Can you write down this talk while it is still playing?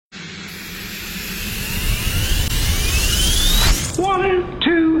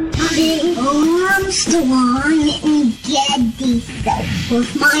Armstrong Getty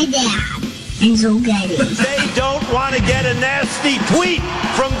with my dad and Joe Getty. They don't want to get a nasty tweet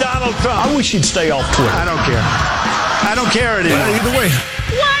from Donald Trump. I wish he'd stay off Twitter. I don't care. I don't care anymore. Either way.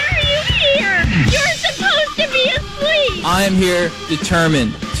 Why are you here? You're supposed to be asleep. I am here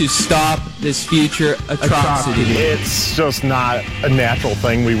determined to stop this future atrocity. It's just not a natural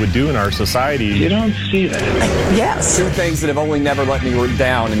thing we would do in our society. You don't see that. Yes. Two things that have only never let me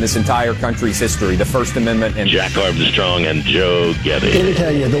down in this entire country's history, the First Amendment and Jack Armstrong and Joe Getty. Let me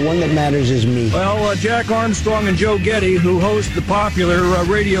tell you, the one that matters is me. Well, Jack Armstrong and Joe Getty, who host the popular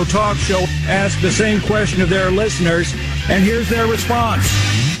radio talk show, asked the same question of their listeners, and here's their response.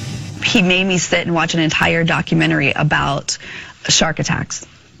 He made me sit and watch an entire documentary about shark attacks.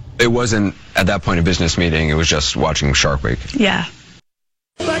 It wasn't, at that point, a business meeting. It was just watching Shark Week. Yeah.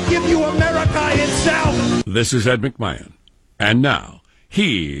 I give you America itself. This is Ed McMahon. And now,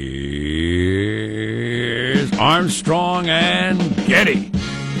 here's Armstrong and Getty.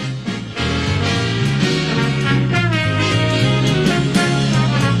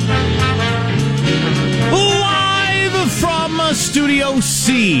 Live from Studio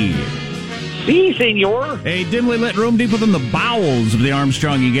C. Si, senor. A dimly lit room deep within the bowels of the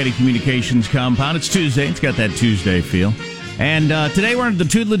Armstrong and Getty Communications compound. It's Tuesday. It's got that Tuesday feel. And today we're under the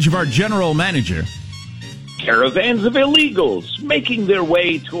tutelage of our general manager. Caravans of illegals making their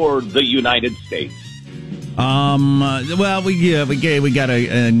way toward the United States. Well, we got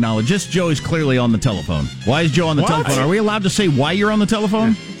to acknowledge this. Joe is clearly on the telephone. Why is Joe on the telephone? Are we allowed to say why you're on the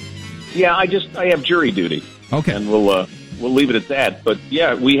telephone? Yeah, I have jury duty. Okay. And we'll leave it at that. But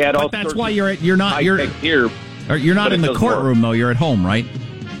yeah, we had all. That's why you're not here. You're not in the courtroom though. You're at home, right?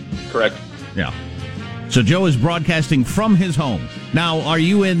 Correct. Yeah. So Joe is broadcasting from his home. Now, are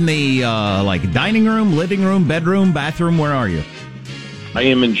you in the dining room, living room, bedroom, bathroom? Where are you? I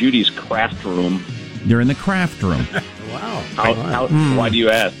am in Judy's craft room. You're in the craft room. Wow. Why do you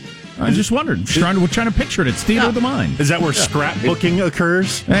ask? I just wondered. We're trying to picture it. It's theater of the mind. Is that where scrapbooking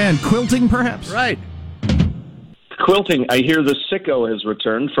occurs? And quilting, perhaps? Right. Quilting. I hear the sicko has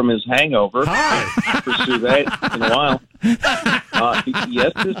returned from his hangover. Hi. Pursue that in a while.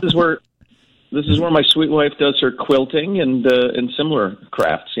 Yes, this is where my sweet wife does her quilting and similar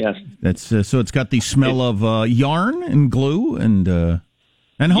crafts. Yes. That's so. It's got the smell of yarn and glue and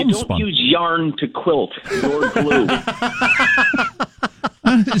homespun. You don't use yarn to quilt or glue.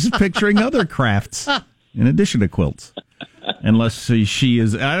 I'm just picturing other crafts in addition to quilts. Unless she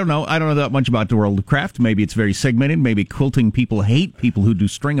is, I don't know that much about the world of craft. Maybe it's very segmented. Maybe quilting people hate people who do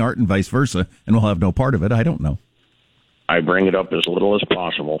string art and vice versa, and will have no part of it. I don't know. I bring it up as little as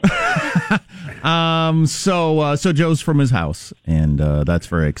possible. So Joe's from his house, and that's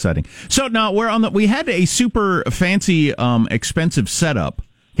very exciting. So now we had a super fancy, expensive setup.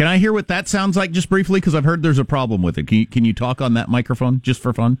 Can I hear what that sounds like just briefly? Because I've heard there's a problem with it. Can you talk on that microphone just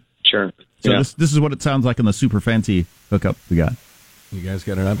for fun? Sure. So this is what it sounds like on the super fancy hookup we got. You guys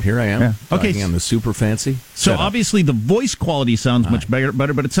got it up? Here I am. Yeah. Okay. On the super fancy So setup. Obviously the voice quality sounds much better,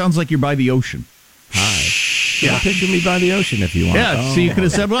 but it sounds like you're by the ocean. Hi. Yeah. Picture me by the ocean if you want. Yeah, so you could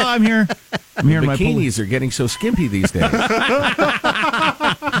have said, well, I'm here. I'm here in my pool. Bikinis are getting so skimpy these days.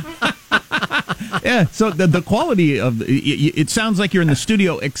 Yeah, so the quality of it sounds like you're in the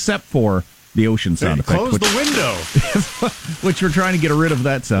studio except for the ocean sound effect. Close the window. Which we're trying to get rid of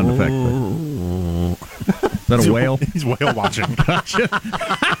that sound effect. Is that a whale? He's whale watching. Gotcha.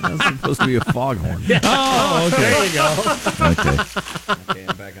 That's supposed to be a foghorn. Oh, okay. There you go. Okay,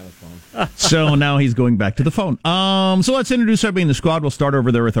 I'm back on the phone. So now he's going back to the phone. So let's introduce everybody in the squad. We'll start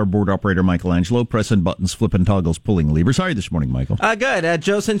over there with our board operator, Michelangelo, pressing buttons, flipping toggles, pulling levers. How are you this morning, Michael? Good.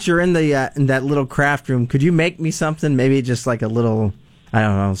 Joe, since you're in that little craft room, could you make me something? Maybe just like a little, I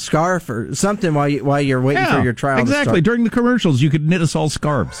don't know, scarf or something while you're waiting for your trial. Exactly. During the commercials, you could knit us all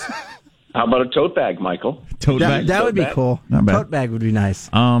scarves. How about a tote bag, Michael? Tote bag? That would be cool. Not bad. Tote bag would be nice.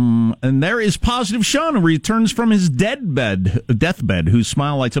 And there is Positive Sean, who returns from his deathbed, whose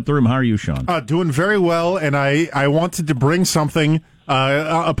smile lights up the room. How are you, Sean? Doing very well, and I wanted to bring something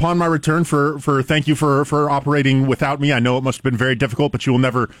upon my return for thank you for operating without me. I know it must have been very difficult, but you will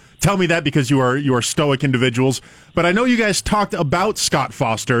never tell me that because you are stoic individuals. But I know you guys talked about Scott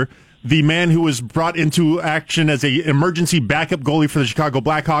Foster, the man who was brought into action as an emergency backup goalie for the Chicago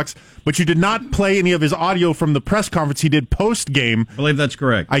Blackhawks, but you did not play any of his audio from the press conference he did post-game. I believe that's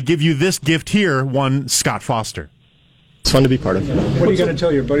correct. I give you this gift here, one Scott Foster. It's fun to be part of. What are you going to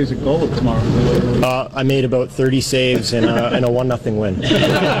tell your buddies at goal tomorrow? I made about 30 saves in a 1-0 win.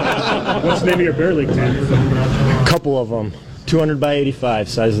 What's the name of your beer league team? A couple of them. 200 by 85,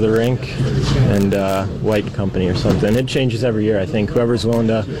 size of the rink, and White Company or something. It changes every year, I think. Whoever's willing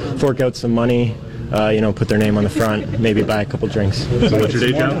to fork out some money put their name on the front, maybe buy a couple drinks. So what's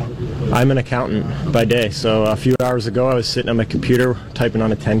your day job? I'm an accountant by day. So a few hours ago, I was sitting on my computer typing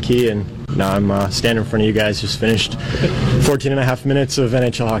on a 10 key, and now I'm standing in front of you guys. Just finished 14 and a half minutes of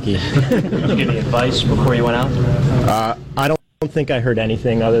NHL hockey. Did you get any advice before you went out? I don't think I heard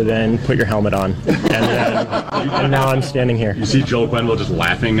anything other than put your helmet on. And now I'm standing here. You see Joel Quenneville just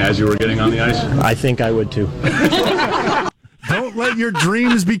laughing as you were getting on the ice? I think I would too. Don't let your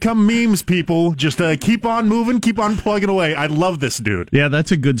dreams become memes, people. Just keep on moving, keep on plugging away. I love this dude. Yeah,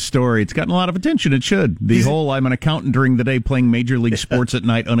 that's a good story. It's gotten a lot of attention. It should. The whole I'm an accountant during the day playing Major League Sports at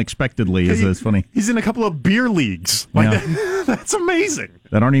night unexpectedly is funny. He's in a couple of beer leagues. That's amazing.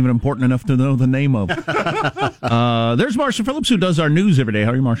 That aren't even important enough to know the name of. There's Marshall Phillips, who does our news every day.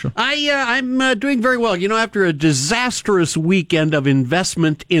 How are you, Marshall? I'm doing very well. After a disastrous weekend of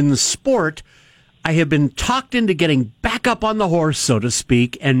investment in sport, I have been talked into getting back up on the horse, so to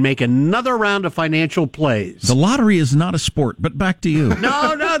speak, and make another round of financial plays. The lottery is not a sport, but back to you.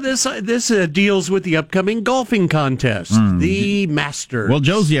 No, this deals with the upcoming golfing contest, the Masters. Well,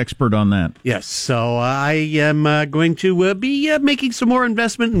 Joe's the expert on that. Yes, so I am going to be making some more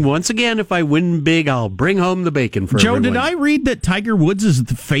investment, and once again, if I win big, I'll bring home the bacon for Joe, everyone. did I read that Tiger Woods is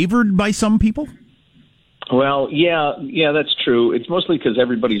favored by some people? Well, yeah, that's true. It's mostly because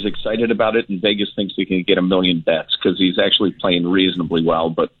everybody's excited about it, and Vegas thinks they can get a million bets because he's actually playing reasonably well.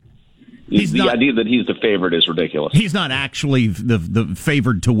 But the idea that he's the favorite is ridiculous. He's not actually the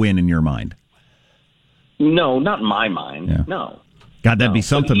favored to win in your mind. No, not in my mind. Yeah. No. God, that'd be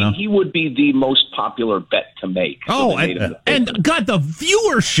something, though. He would be the most popular bet to make. Oh, and God, the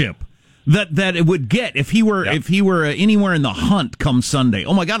viewership that it would get if he were anywhere in the hunt come Sunday.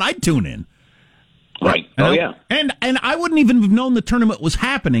 Oh my God, I'd tune in. Right. And I wouldn't even have known the tournament was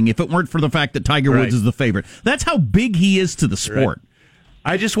happening if it weren't for the fact that Tiger Woods is the favorite. That's how big he is to the sport.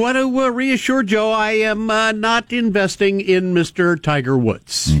 Right. I just want to reassure Joe, I am not investing in Mr. Tiger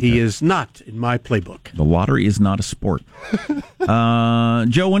Woods. Okay. He is not in my playbook. The lottery is not a sport.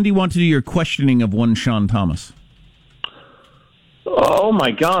 Joe, when do you want to do your questioning of one Sean Thomas? Oh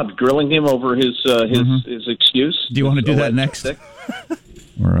my God, grilling him over his excuse. Do you want to do that next?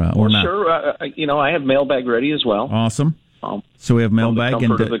 Or not? Sure. I have mailbag ready as well. Awesome. So we have mailbag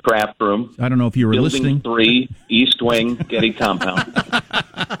and the craft room. I don't know if you were listening. 3, East Wing, Getty Compound.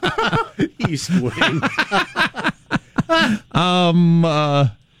 East Wing.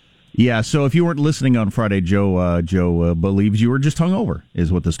 Yeah. So if you weren't listening on Friday, Joe believes you were just hungover,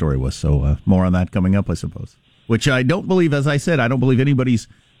 is what the story was. So more on that coming up, I suppose. Which I don't believe, as I said, I don't believe anybody's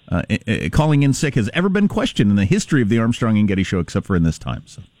calling in sick has ever been questioned in the history of the Armstrong and Getty show, except for in this time.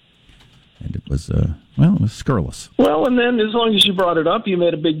 So, and it was it was scurrilous. Well, and then as long as you brought it up, you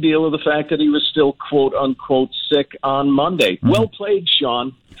made a big deal of the fact that he was still quote unquote sick on Monday. Mm-hmm. Well played,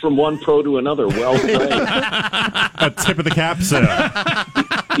 Sean. From one pro to another. Well played. A tip of the cap, sir.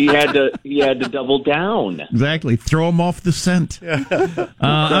 He had to double down. Exactly. Throw him off the scent.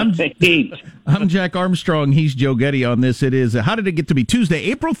 I'm Jack Armstrong. He's Joe Getty on this. It is, how did it get to be Tuesday,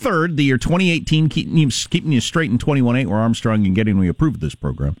 April 3rd, the year 2018, keeping you straight in 21.8. We're Armstrong and Getty, and we approve of this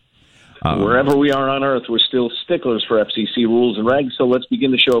program. Wherever we are on Earth, we're still sticklers for FCC rules and regs, so let's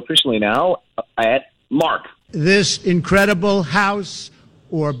begin the show officially now at Mark. This incredible house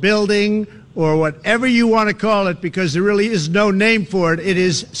or building or whatever you want to call it, because there really is no name for it. It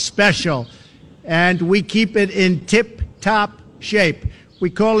is special. And we keep it in tip-top shape. We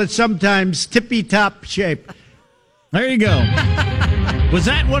call it sometimes tippy-top shape. There you go. Was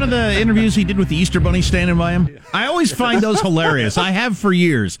that one of the interviews he did with the Easter Bunny standing by him? I always find those hilarious. I have for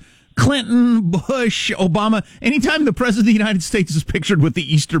years. Clinton, Bush, Obama, anytime the President of the United States is pictured with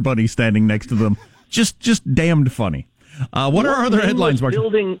the Easter Bunny standing next to them, just damned funny. What are our other headlines, Mark?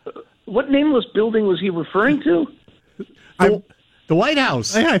 What nameless building was he referring to? The White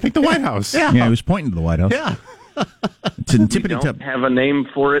House. Yeah, I think the White House. Yeah, he was pointing to the White House. Yeah. It's in We tippity-top. don't have a name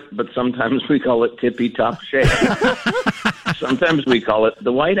for it, but sometimes we call it tippy-top shape. Sometimes we call it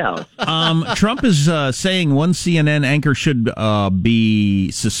the White House. Trump is saying one CNN anchor should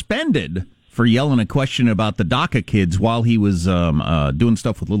be suspended for yelling a question about the DACA kids while he was doing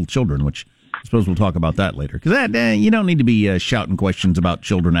stuff with little children, which I suppose we'll talk about that later. Because you don't need to be shouting questions about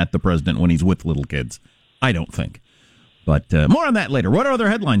children at the president when he's with little kids. I don't think. But more on that later. What are other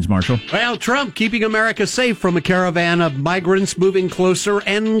headlines, Marshall? Well, Trump keeping America safe from a caravan of migrants moving closer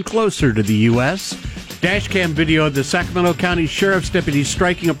and closer to the U.S. Dashcam video of the Sacramento County Sheriff's deputies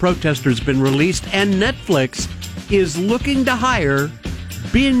striking a protester has been released, and Netflix is looking to hire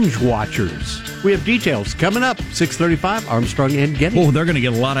binge watchers. We have details coming up, 6:35, Armstrong and Getty. Oh, they're going to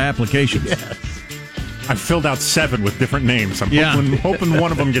get a lot of applications. Yes. I filled out 7 with different names. I'm hoping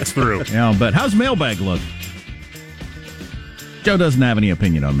one of them gets through. Yeah, but how's mailbag look? Joe doesn't have any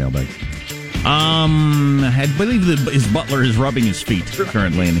opinion on mailbag. I believe that his butler is rubbing his feet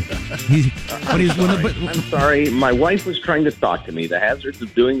currently. I'm sorry. My wife was trying to talk to me. The hazards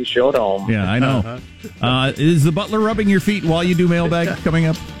of doing the show at home. Yeah, I know. Is the butler rubbing your feet while you do mailbag coming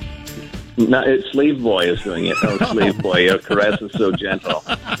up? No, Slave Boy is doing it. Oh, Slave Boy, your caress is so gentle.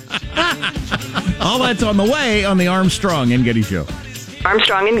 All that's on the way on the Armstrong and Getty Show.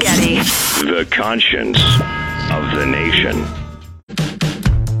 Armstrong and Getty. The conscience of the nation.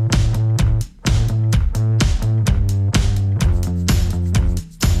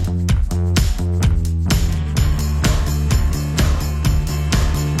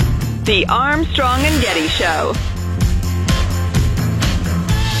 The Armstrong and Getty Show.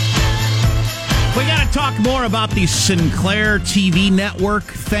 We got to talk more about the Sinclair TV network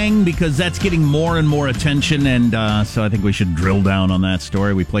thing because that's getting more and more attention, and so I think we should drill down on that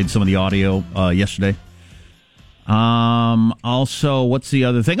story. We played some of the audio yesterday. Also, what's the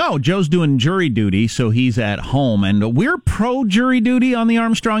other thing? Oh, Joe's doing jury duty, so he's at home, and we're pro jury duty on the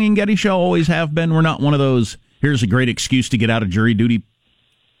Armstrong and Getty Show, always have been. We're not one of those, here's a great excuse to get out of jury duty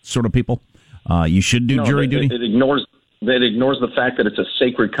sort of people. You should do jury duty. It ignores the fact that it's a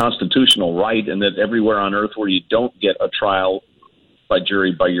sacred constitutional right, and that everywhere on earth where you don't get a trial by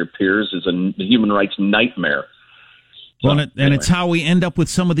jury by your peers is a human rights nightmare. Well, and it's how we end up with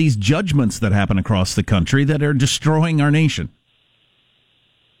some of these judgments that happen across the country that are destroying our nation.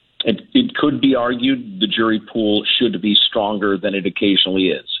 It could be argued the jury pool should be stronger than it occasionally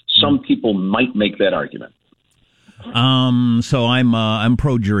is. Some people might make that argument. So I'm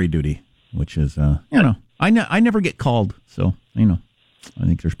pro jury duty, which is I never get called, so I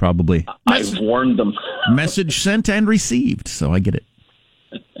think there's probably I've warned them. Message sent and received, so I get it.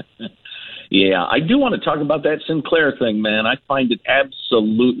 Yeah, I do want to talk about that Sinclair thing, man. I find it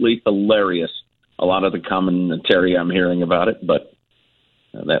absolutely hilarious. A lot of the commentary I'm hearing about it, but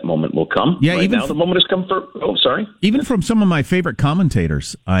that moment will come. Yeah, right now the moment has come for. Oh, sorry. Even from some of my favorite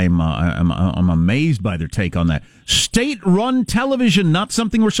commentators, I'm amazed by their take on that. State-run television, not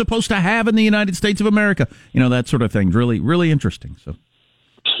something we're supposed to have in the United States of America. That sort of thing. Really, really interesting. So,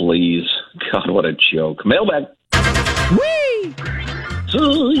 please, God, what a joke. Mailbag. Whee!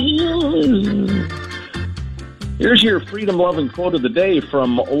 Here's your freedom-loving quote of the day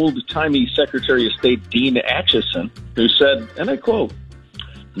from old-timey Secretary of State Dean Acheson, who said, and I quote,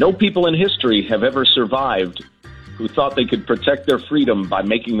 "No people in history have ever survived who thought they could protect their freedom by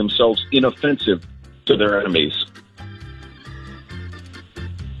making themselves inoffensive to their enemies."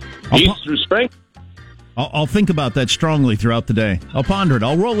 Peace through strength. I'll think about that strongly throughout the day. I'll ponder it.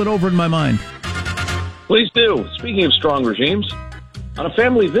 I'll roll it over in my mind. Please do. Speaking of strong regimes, on a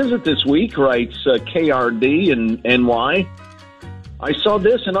family visit this week, writes KRD in NY, I saw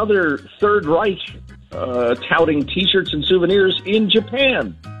this and other Third Reich touting T-shirts and souvenirs in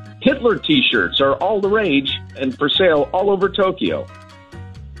Japan. Hitler T-shirts are all the rage and for sale all over Tokyo.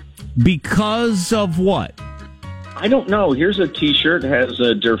 Because of what? I don't know. Here's a T-shirt. It has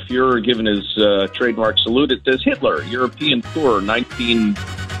Der Fuhrer giving his trademark salute. It says Hitler, European Tour, 39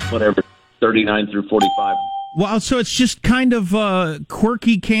 through 45. Well, so it's just kind of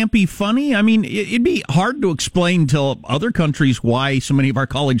quirky, campy, funny? I mean, it'd be hard to explain to other countries why so many of our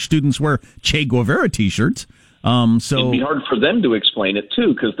college students wear Che Guevara T-shirts. It'd be hard for them to explain it,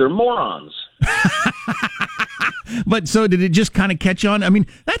 too, because they're morons. But so did it just kind of catch on? I mean,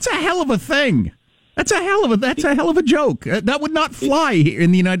 that's a hell of a thing. That's a hell of a joke. That would not fly here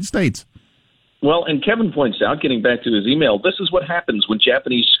in the United States. Well, and Kevin points out, getting back to his email, this is what happens when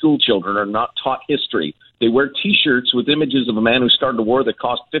Japanese school children are not taught history. They wear T-shirts with images of a man who started a war that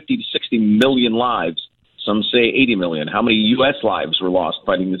cost 50 to 60 million lives. Some say 80 million. How many U.S. lives were lost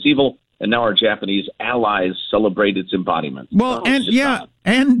fighting this evil? And now our Japanese allies celebrate its embodiment. Well, well,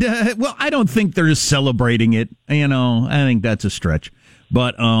 I don't think they're celebrating it. I think that's a stretch.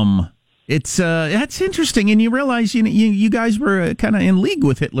 But it's that's interesting, and you realize you guys were kind of in league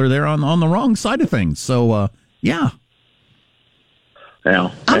with Hitler there on the wrong side of things. So yeah.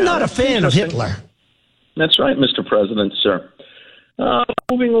 I'm not a fan of Hitler. That's right, Mr. President, sir.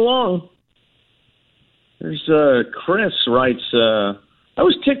 Moving along, there's Chris writes, I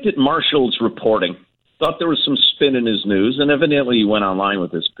was ticked at Marshall's reporting. Thought there was some spin in his news, and evidently he went online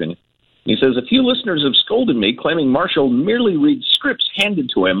with this opinion. He says, a few listeners have scolded me, claiming Marshall merely reads scripts handed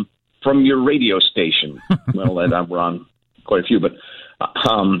to him from your radio station. Well, we're on quite a few, but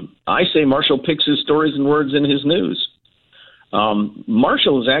I say Marshall picks his stories and words in his news.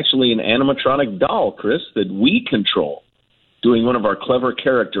 Marshall is actually an animatronic doll, Chris, that we control. doing one of our clever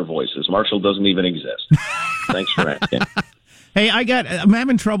character voices. Marshall doesn't even exist. Thanks for asking. Hey, I'm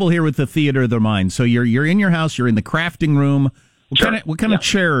having trouble here with the theater of the mind. So you're in your house, you're in the crafting room. What kind of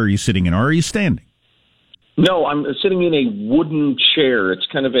chair are you sitting in, or are you standing? No, I'm sitting in a wooden chair. It's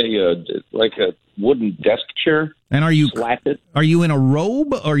kind of like a wooden desk chair. And are you slatted. Are you in a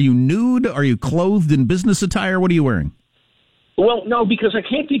robe? Are you nude? Are you clothed in business attire? What are you wearing? Well, no, because I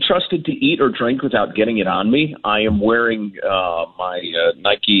can't be trusted to eat or drink without getting it on me. I am wearing my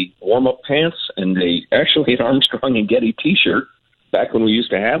Nike warm-up pants and actually an Armstrong and Getty T-shirt back when we used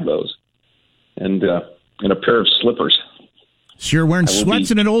to have those, and a pair of slippers. So you're wearing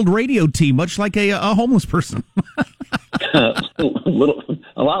sweats and an old radio tee, much like a homeless person. A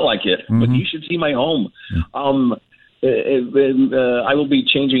lot like it, but you should see my home. I will be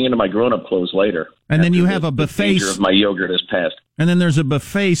changing into my grown-up clothes later. And then you have a buffet. The of my yogurt has passed. And then there's a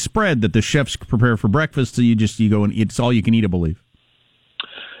buffet spread that the chefs prepare for breakfast, so you go and it's all you can eat, I believe.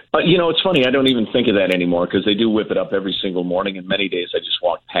 It's funny. I don't even think of that anymore because they do whip it up every single morning, and many days I just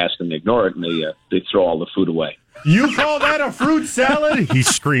walk past and ignore it, and they throw all the food away. You call that a fruit salad? He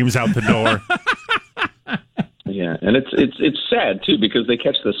screams out the door. Yeah, and it's sad too because they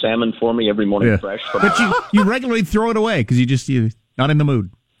catch the salmon for me every morning fresh. But you regularly throw it away because you're not in the mood.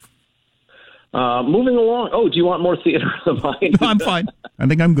 Moving along. Oh, do you want more theater of the mind? No, I'm fine. I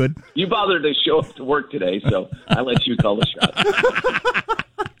think I'm good. You bothered to show up to work today, so I let you call the shot.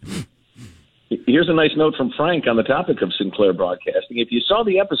 Here's a nice note from Frank on the topic of Sinclair Broadcasting. If you saw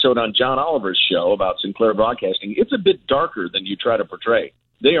the episode on John Oliver's show about Sinclair Broadcasting, it's a bit darker than you try to portray.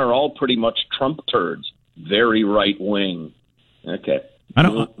 They are all pretty much Trump turds. Very right wing. Okay.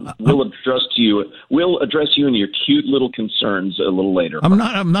 We'll address you and your cute little concerns a little later. I'm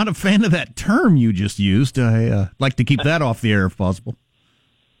not a fan of that term you just used. I like to keep that off the air if possible.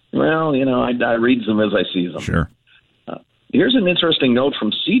 Well, I read them as I see them. Sure. Here's an interesting note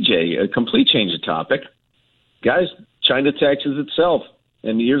from CJ, a complete change of topic. Guys, China taxes itself.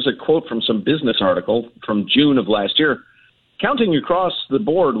 And here's a quote from some business article from June of last year. Counting across the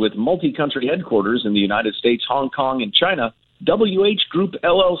board with multi-country headquarters in the United States, Hong Kong, and China, WH Group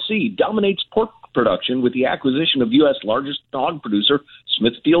LLC dominates pork production with the acquisition of U.S. largest hog producer,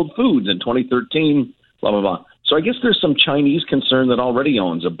 Smithfield Foods, in 2013, blah, blah, blah. So I guess there's some Chinese concern that already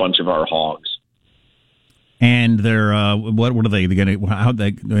owns a bunch of our hogs. And they're what are they going to?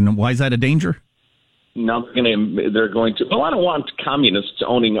 Why is that a danger? Not they're going to. Well, I don't want communists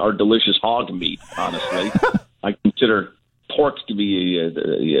owning our delicious hog meat. Honestly, I consider pork to be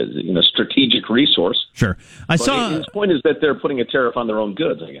a strategic resource. Sure, his point is that they're putting a tariff on their own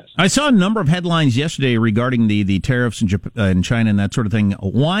goods. I guess I saw a number of headlines yesterday regarding the tariffs in China and that sort of thing.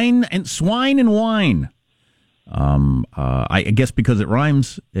 Swine and wine. I guess because it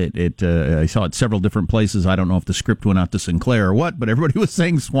rhymes, I saw it several different places. I don't know if the script went out to Sinclair or what, but everybody was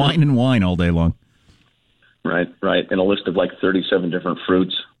saying swine and wine all day long. Right. And a list of like 37 different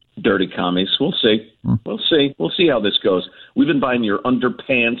fruits. Dirty commies. We'll see. We'll see how this goes. We've been buying your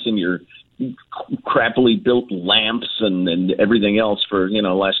underpants and your crappily built lamps and everything else for the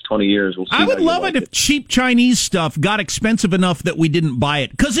last 20 years. We'll see. I would love it if cheap Chinese stuff got expensive enough that we didn't buy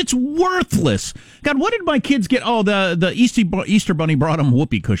it because it's worthless. God, what did my kids get? Oh, the Easter Bunny brought them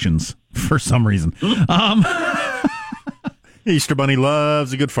whoopee cushions for some reason. Easter Bunny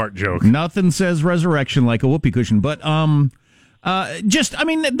loves a good fart joke. Nothing says resurrection like a whoopee cushion, but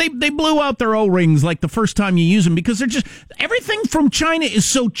they blew out their O-rings like the first time you use them because they're just everything from China is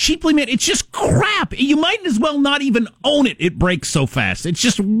so cheaply made. It's just crap. You might as well not even own it. It breaks so fast. It's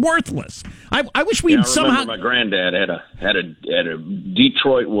just worthless. I wish we'd somehow. My granddad had a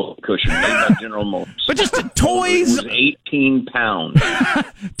Detroit wool cushion made by General Motors. But just toys. It was 18 pounds.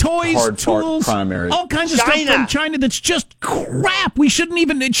 Toys, hard tools, primaries. all kinds of stuff from China that's just crap. It shouldn't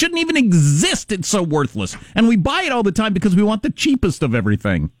even exist. It's so worthless, and we buy it all the time because we want the cheapest of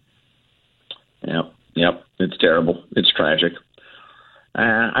everything. Yep. It's terrible. It's tragic.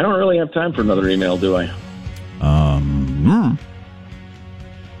 I don't really have time for another email, do I?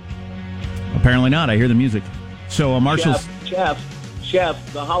 Apparently not. I hear the music. So Marshall's...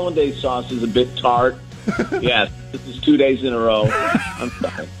 Chef, the hollandaise sauce is a bit tart. Yes, this is 2 days in a row. I'm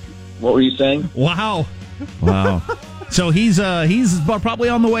sorry. What were you saying? Wow. So he's probably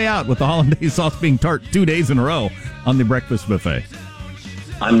on the way out with the hollandaise sauce being tart 2 days in a row on the breakfast buffet.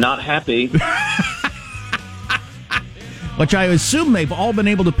 I'm not happy. Which I assume they've all been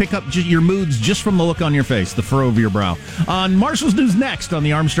able to pick up your moods just from the look on your face, the furrow of your brow. On Marshall's News next on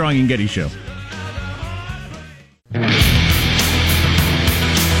the Armstrong and Getty Show.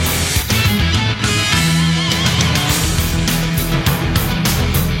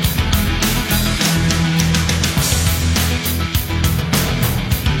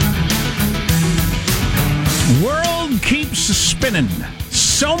 World keeps spinning.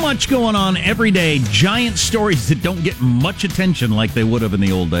 So much going on every day. Giant stories that don't get much attention like they would have in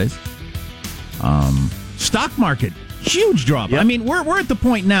the old days. Stock market, huge drop. Yep. I mean, we're at the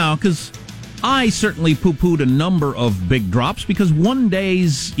point now, because I certainly poo-pooed a number of big drops, because one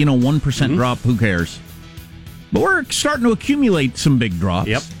day's 1% drop, who cares? But we're starting to accumulate some big drops.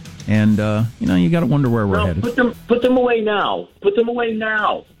 Yep. And you got to wonder where we're headed. Put them away now. Put them away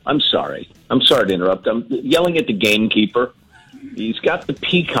now. I'm sorry to interrupt. I'm yelling at the gamekeeper. He's got the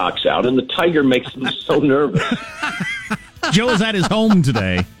peacocks out, and the tiger makes him so nervous. Joe is at his home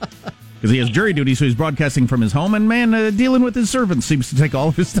today because he has jury duty, so he's broadcasting from his home. And man, dealing with his servants seems to take all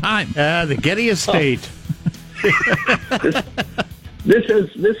of his time. The Getty estate.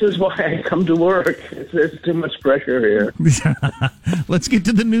 This is why I come to work. There's too much pressure here. Let's get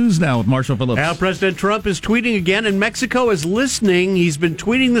to the news now with Marshall Phillips. Now, President Trump is tweeting again, and Mexico is listening. He's been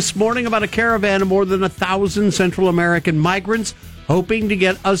tweeting this morning about a caravan of more than 1,000 Central American migrants hoping to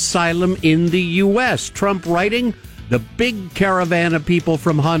get asylum in the U.S. Trump writing, the big caravan of people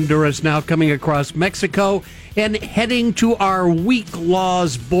from Honduras now coming across Mexico and heading to our weak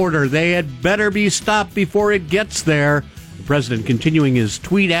laws border. They had better be stopped before it gets there. The president continuing his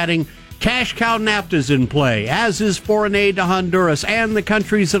tweet, adding, cash cow NAFTA's in play, as is foreign aid to Honduras and the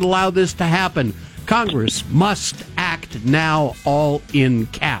countries that allow this to happen. Congress must act now, all in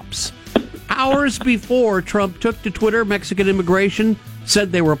caps. Hours before Trump took to Twitter, Mexican immigration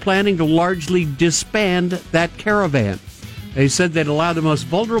said they were planning to largely disband that caravan. They said they'd allow the most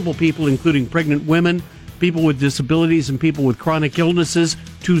vulnerable people, including pregnant women, people with disabilities, and people with chronic illnesses,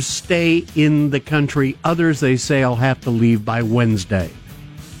 to stay in the country. Others, they say, will have to leave by Wednesday.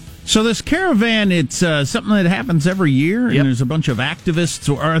 So this caravan, it's something that happens every year, and there's a bunch of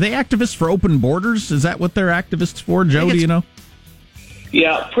activists. Are they activists for open borders? Is that what they're activists for, Joe? Do you know?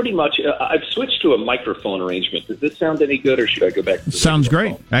 Yeah, pretty much. I've switched to a microphone arrangement. Does this sound any good, or should I go back to the Sounds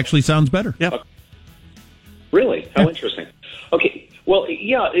great. Phone? Actually sounds better. Yep. Really? How interesting. Okay. Well,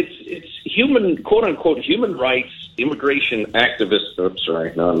 yeah, it's human, quote-unquote, human rights, immigration activists,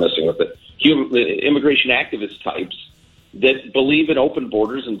 I'm messing with it, immigration activist types that believe in open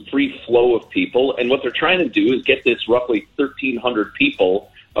borders and free flow of people, and what they're trying to do is get this roughly 1,300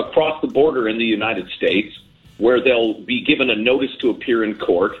 people across the border in the United States, where they'll be given a notice to appear in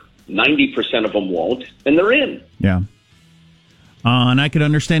court. 90% of them won't, and they're in. Yeah. And I could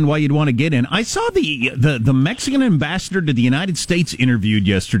understand why you'd want to get in. I saw the Mexican ambassador to the United States interviewed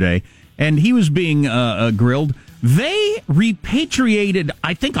yesterday, and he was being grilled. They repatriated,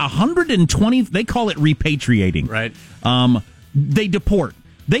 I think, 120. They call it repatriating. Right. They deport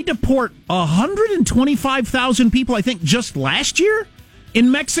 125,000 people, I think, just last year in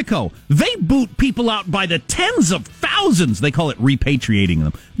Mexico. They boot people out by the tens of thousands. They call it repatriating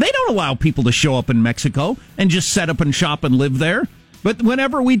them. They don't allow people to show up in Mexico and just set up and shop and live there. But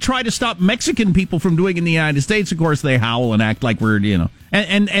whenever we try to stop Mexican people from doing it in the United States, of course, they howl and act like we're,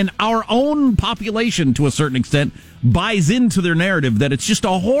 and our own population, to a certain extent, buys into their narrative that it's just a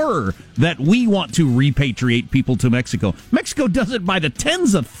horror that we want to repatriate people to Mexico. Mexico does it by the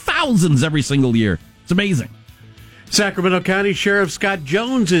tens of thousands every single year. It's amazing. Sacramento County Sheriff Scott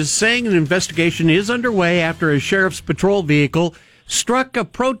Jones is saying an investigation is underway after a sheriff's patrol vehicle struck a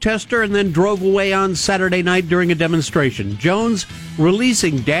protester and then drove away on Saturday night during a demonstration. Jones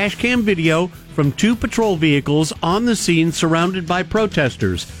releasing dash cam video from two patrol vehicles on the scene surrounded by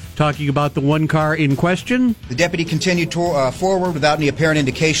protesters. Talking about the one car in question. The deputy continued forward without any apparent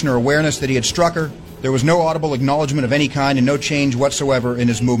indication or awareness that he had struck her. There was no audible acknowledgement of any kind and no change whatsoever in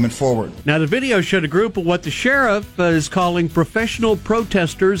his movement forward. Now, the video showed a group of what the sheriff is calling professional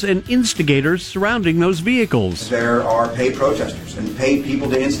protesters and instigators surrounding those vehicles. There are paid protesters and paid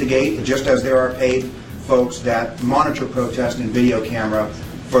people to instigate, just as there are paid folks that monitor protest in video camera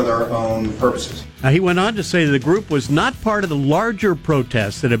for their own purposes. Now, he went on to say the group was not part of the larger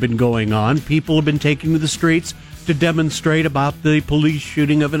protests that have been going on. People have been taking to the streets to demonstrate about the police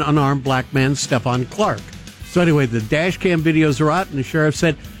shooting of an unarmed black man, Stephon Clark. So anyway, the dash cam videos are out, and the sheriff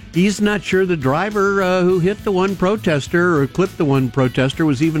said he's not sure the driver who hit the one protester or clipped the one protester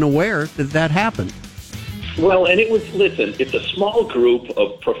was even aware that that happened. Well, and it's a small group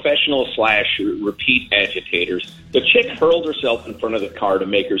of professional/repeat agitators. The chick hurled herself in front of the car to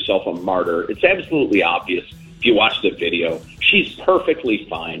make herself a martyr. It's absolutely obvious if you watch the video. She's perfectly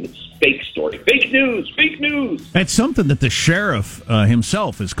fine. It's fake story. Fake news. Fake news. That's something that the sheriff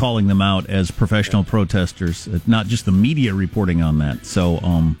himself is calling them out as professional protesters, not just the media reporting on that. So,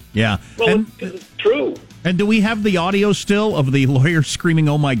 yeah. Well, it's true. And do we have the audio still of the lawyer screaming,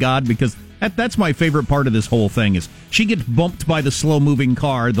 "Oh my God," because That's my favorite part of this whole thing is she gets bumped by the slow-moving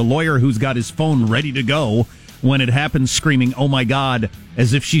car, the lawyer who's got his phone ready to go when it happens, screaming, "Oh, my God,"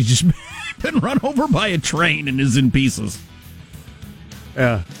 as if she's just been run over by a train and is in pieces.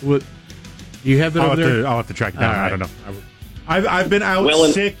 What? You have it over there? I'll have to track it down. Right. I don't know. I've been out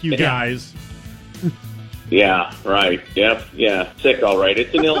sick, you guys. Yeah, right. Yep, yeah. Sick, all right.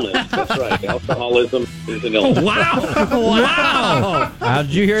 It's an illness. That's right. Alcoholism is an illness. Wow. How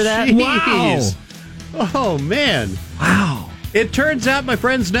did you hear that? Jeez. Wow. Oh, man. Wow. It turns out, my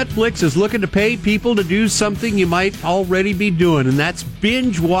friends, Netflix is looking to pay people to do something you might already be doing, and that's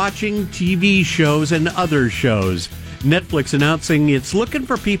binge-watching TV shows and other shows. Netflix announcing it's looking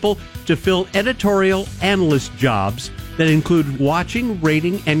for people to fill editorial analyst jobs that include watching,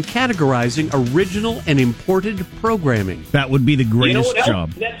 rating, and categorizing original and imported programming. That would be the greatest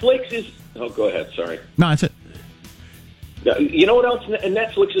job. Netflix is... Oh, go ahead. Sorry. No, that's it. You know what else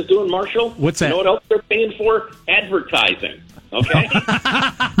Netflix is doing, Marshall? What's that? You know what else they're paying for? Advertising. Okay?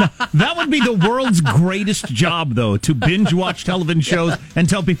 That would be the world's greatest job, though, to binge-watch television shows and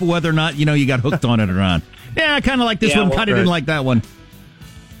tell people whether or not, you got hooked on it or not. Yeah, I kind of like this one, kind of didn't like that one.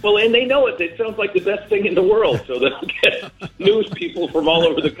 Well, and they know it. It sounds like the best thing in the world, so they'll get news people from all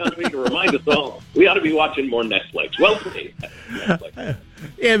over the country to remind us all we ought to be watching more Netflix. Well, please. Netflix.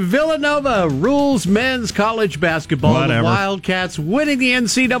 In Villanova rules men's college basketball. Whatever. The Wildcats winning the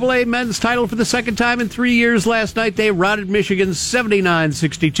NCAA men's title for the second time in 3 years. Last night they routed Michigan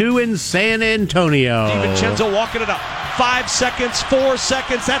 79-62 in San Antonio. DiVincenzo walking it up. 5 seconds, 4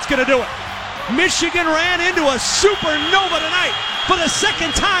 seconds. That's going to do it. Michigan ran into a supernova tonight for the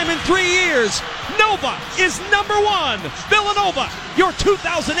second time in 3 years. Nova is number one. Villanova, your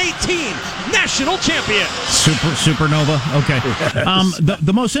 2018 national champion. Supernova. Okay.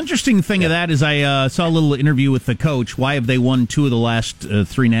 The most interesting thing of that is I saw a little interview with the coach. Why have they won 2 of the last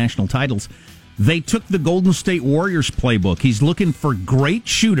 3 national titles? They took the Golden State Warriors playbook. He's looking for great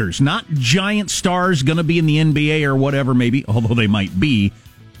shooters, not giant stars going to be in the NBA or whatever, maybe, although they might be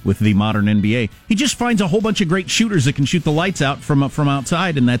with the modern NBA. He just finds a whole bunch of great shooters that can shoot the lights out from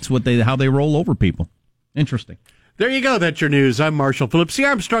outside, and that's how they roll over people. Interesting. There you go. That's your news. I'm Marshall Phillips, the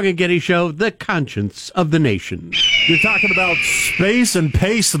Armstrong and Getty Show, the conscience of the nation. You're talking about space and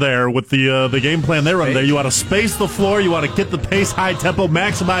pace there with the game plan they're running there. You want to space the floor. You want to get the pace, high tempo,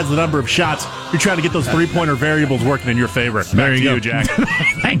 maximize the number of shots. You're trying to get those three-pointer variables working in your favor. There you go, Jack.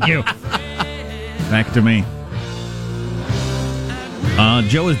 Thank you. Back to me.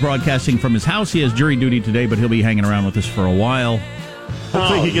 Joe is broadcasting from his house. He has jury duty today, but he'll be hanging around with us for a while.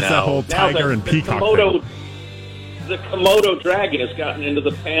 Hopefully he gets that whole tiger and peacock thing. The Komodo dragon has gotten into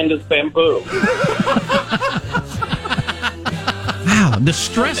the panda's bamboo. Wow, the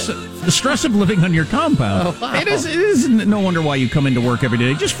stress of living on your compound. Oh, wow. It is no wonder why you come into work every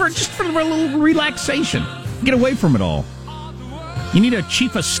day, just for a little relaxation. Get away from it all. You need a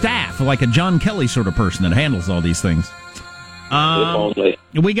chief of staff, like a John Kelly sort of person that handles all these things.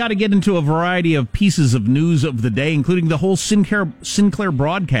 We got to get into a variety of pieces of news of the day, including the whole Sinclair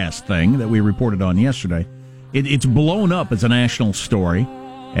broadcast thing that we reported on yesterday. It's blown up as a national story,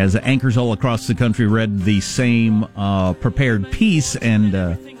 as anchors all across the country read the same prepared piece,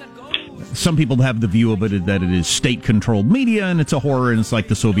 and some people have the view of it that it is state-controlled media, and it's a horror, and it's like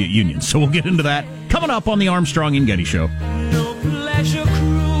the Soviet Union. So we'll get into that coming up on the Armstrong and Getty Show.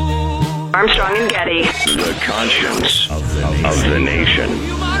 Armstrong and Getty. The conscience of the nation.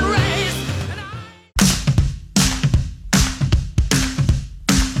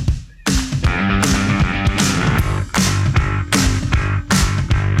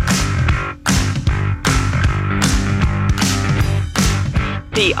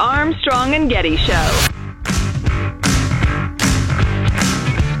 The Armstrong and Getty Show.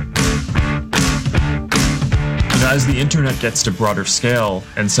 As the internet gets to broader scale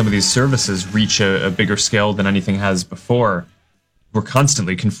and some of these services reach a bigger scale than anything has before, we're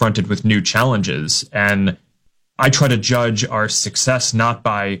constantly confronted with new challenges. And I try to judge our success not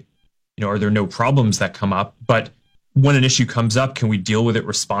by, are there no problems that come up, but when an issue comes up, can we deal with it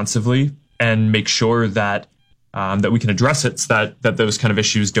responsively and make sure that that we can address it so that those kind of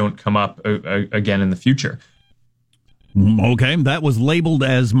issues don't come up again in the future. Okay, that was labeled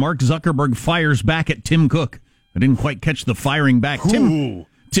as Mark Zuckerberg fires back at Tim Cook. I didn't quite catch the firing back. Burned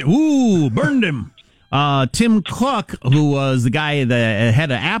him. Tim Cook, who was the guy that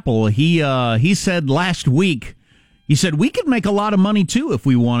head of Apple, he said last week, he said, we could make a lot of money, too, if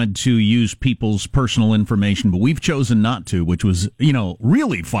we wanted to use people's personal information, but we've chosen not to, which was,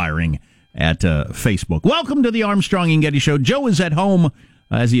 really firing at Facebook. Welcome to the Armstrong and Getty Show. Joe is at home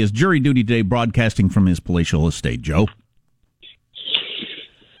as he has jury duty today, broadcasting from his palatial estate. Joe?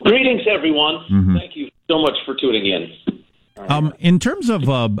 Greetings, everyone. Mm-hmm. Thank you so much for tuning in. In terms of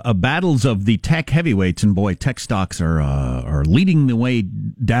battles of the tech heavyweights, and boy, tech stocks are leading the way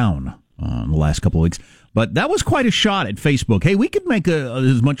down in the last couple of weeks. But that was quite a shot at Facebook. Hey, we could make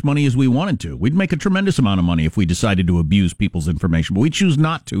as much money as we wanted to. We'd make a tremendous amount of money if we decided to abuse people's information, but we choose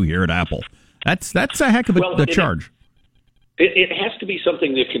not to here at Apple. That's a heck of a charge. It has to be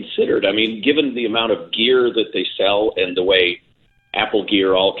something they've considered. I mean, given the amount of gear that they sell and the way Apple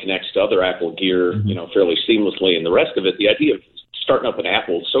gear all connects to other Apple gear, fairly seamlessly, and the rest of it, the idea of starting up an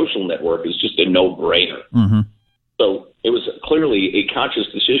Apple social network is just a no-brainer. Mm-hmm. So it was clearly a conscious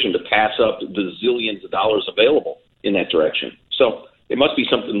decision to pass up the zillions of dollars available in that direction. So it must be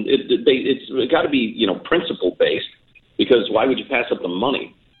something. It's got to be principle based, because why would you pass up the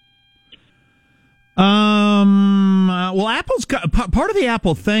money? Well, Apple's got, part of the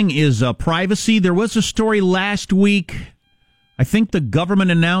Apple thing is privacy. There was a story last week. I think the government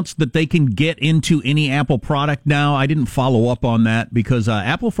announced that they can get into any Apple product now. I didn't follow up on that because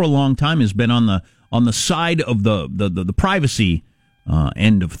Apple for a long time has been on the side of the privacy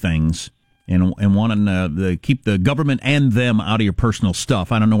end of things and wanting to keep the government and them out of your personal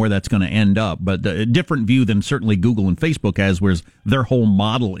stuff. I don't know where that's going to end up, but a different view than certainly Google and Facebook has, whereas their whole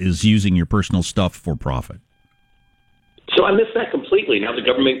model is using your personal stuff for profit. So I missed that completely. Now the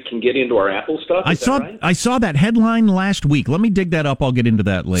government can get into our Apple stuff? I saw that headline last week. Let me dig that up. I'll get into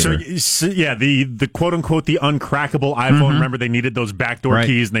that later. So yeah, the quote-unquote the uncrackable iPhone, Mm-hmm. remember they needed those backdoor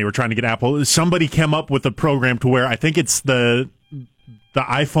keys and they were trying to get Apple. Somebody came up with a program to where I think it's the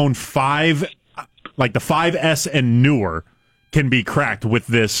iPhone 5, like the 5S and newer, can be cracked with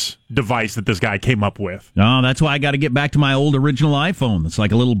this device that this guy came up with. No, that's why I got to get back to my old original iPhone. It's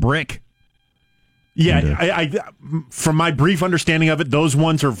like a little brick. Yeah, I from my brief understanding of it, those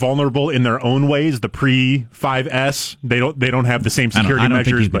ones are vulnerable in their own ways. The pre-5S, they don't have the same security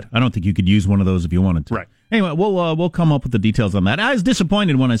measures. But I don't think you could use one of those if you wanted to. Right. Anyway, we'll come up with the details on that. I was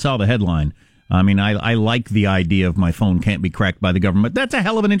disappointed when I saw the headline. I mean, I like the idea of my phone can't be cracked by the government. That's a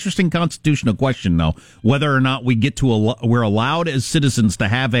hell of an interesting constitutional question, though. Whether or not we get to we're allowed as citizens to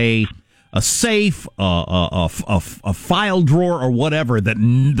have a safe, a file drawer or whatever that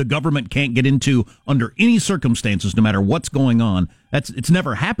the government can't get into under any circumstances, no matter what's going on. It's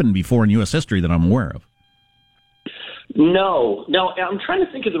never happened before in U.S. history that I'm aware of. No, I'm trying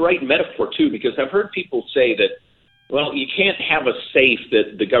to think of the right metaphor, too, because I've heard people say that, well, you can't have a safe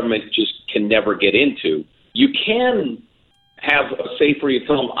that the government just can never get into. You can have a safe where you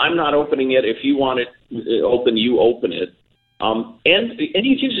tell them, I'm not opening it. If you want it open, you open it. And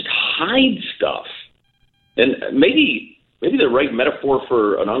you can just hide stuff. And maybe the right metaphor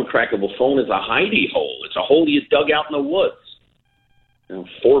for an uncrackable phone is a hidey hole. It's a hole you dug out in the woods,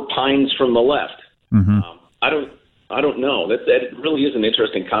 4 pines from the left. Mm-hmm. I don't know. That really is an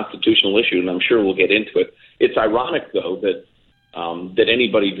interesting constitutional issue, and I'm sure we'll get into it. It's ironic, though, that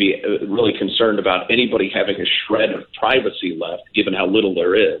anybody be really concerned about anybody having a shred of privacy left, given how little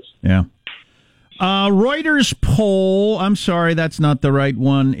there is. Yeah. Reuters poll, I'm sorry, that's not the right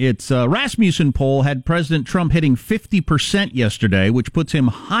one. It's Rasmussen poll had President Trump hitting 50% yesterday, which puts him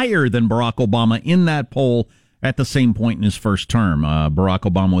higher than Barack Obama in that poll at the same point in his first term.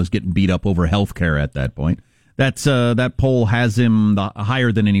 Barack Obama was getting beat up over health care at that point. That poll has him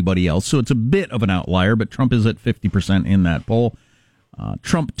higher than anybody else, so it's a bit of an outlier, but Trump is at 50% in that poll.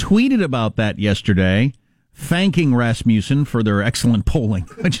 Trump tweeted about that yesterday, thanking Rasmussen for their excellent polling,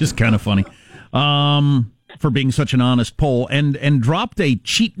 which is kind of funny. For being such an honest poll, and dropped a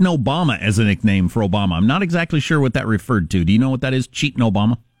cheatin' Obama as a nickname for Obama. I'm not exactly sure what that referred to. Do you know what that is, cheatin'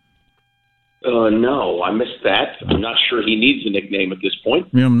 Obama? No, I missed that. I'm not sure he needs a nickname at this point.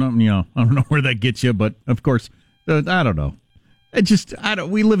 Yeah, I don't know where that gets you, but of course, I don't know.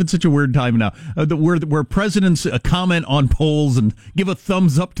 We live in such a weird time now, where presidents comment on polls and give a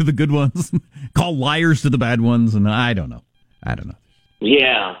thumbs up to the good ones, call liars to the bad ones, and I don't know.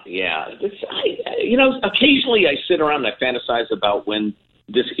 Yeah. Occasionally I sit around and I fantasize about when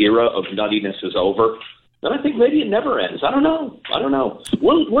this era of nuttiness is over. And I think maybe it never ends. I don't know.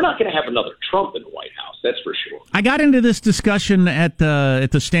 We're not going to have another Trump in the White House, that's for sure. I got into this discussion at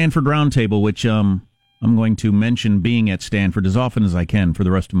the Stanford Roundtable, which I'm going to mention being at Stanford as often as I can for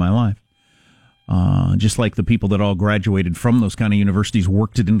the rest of my life. Just like the people that all graduated from those kind of universities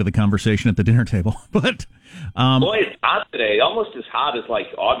worked it into the conversation at the dinner table. But boy, it's hot today. Almost as hot as like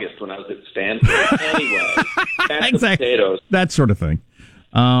August when I was at Stanford. Anyway, exactly. Potatoes. That sort of thing.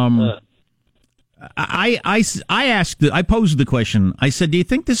 I posed the question. I said, do you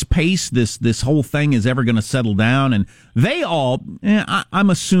think this pace, this whole thing is ever going to settle down? And they all, I'm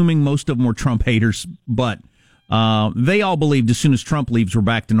assuming most of them were Trump haters, but they all believed as soon as Trump leaves, we're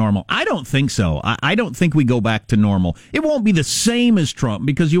back to normal. I don't think so. I don't think we go back to normal. It won't be the same as Trump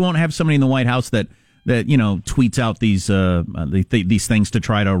because you won't have somebody in the White House that tweets out these things to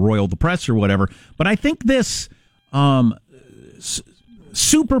try to roil the press or whatever. But I think this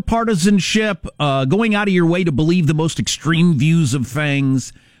super partisanship, going out of your way to believe the most extreme views of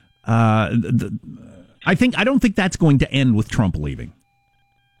things, I don't think that's going to end with Trump leaving.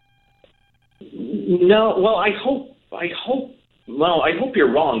 No, well, I hope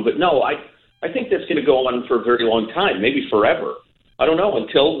you're wrong, but no, I think that's going to go on for a very long time, maybe forever. I don't know,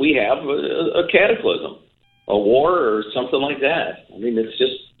 until we have a cataclysm, a war or something like that. I mean, it's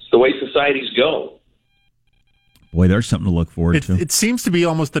the way societies go. Boy, there's something to look forward to. It seems to be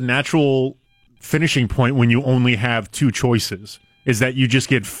almost the natural finishing point when you only have two choices, is that you just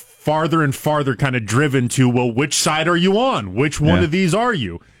get farther and farther kind of driven to, well, which side are you on? Which one of these are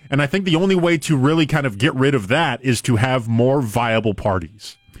you? And I think the only way to really kind of get rid of that is to have more viable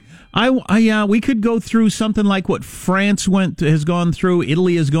parties. We could go through something like what France has gone through,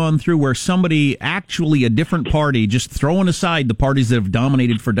 Italy has gone through, where somebody, actually a different party, just throwing aside the parties that have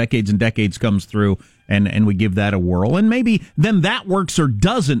dominated for decades and decades, comes through, and we give that a whirl. And maybe then that works or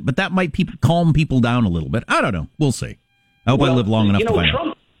doesn't, but that might calm people down a little bit. I don't know. We'll see. I hope I live long enough to find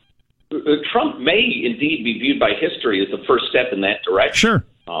out. Trump may indeed be viewed by history as the first step in that direction. Sure.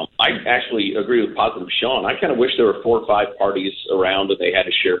 I actually agree with Positive Sean. I kind of wish there were 4 or 5 parties around and they had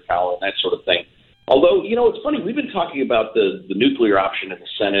to share power and that sort of thing. Although, it's funny, we've been talking about the nuclear option in the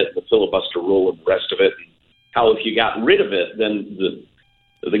Senate, the filibuster rule and the rest of it, and how if you got rid of it, then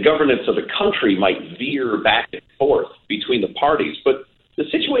the governance of the country might veer back and forth between the parties. But the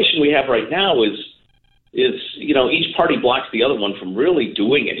situation we have right now is each party blocks the other one from really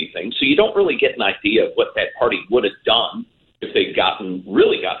doing anything, so you don't really get an idea of what that party would have done if they'd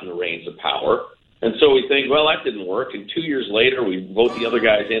really gotten the reins of power. And so we think, well, that didn't work. And 2 years later, we vote the other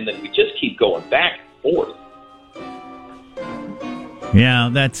guys in. Then we just keep going back and forth.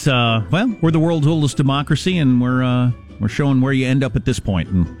 Yeah, that's, we're the world's oldest democracy, and we're showing where you end up at this point.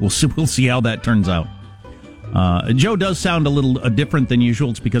 And we'll see how that turns out. Joe does sound a little different than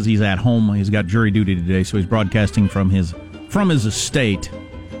usual. It's because he's at home. He's got jury duty today, so he's broadcasting from his estate.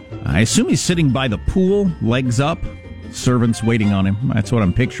 I assume he's sitting by the pool, legs up. Servants waiting on him. That's what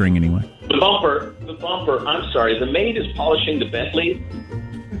I'm picturing anyway. The bumper, I'm sorry, the maid is polishing the Bentley,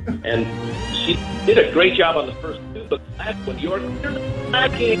 and she did a great job on the first 2, but that's when you're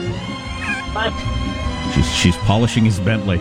lacking. She's polishing his Bentley.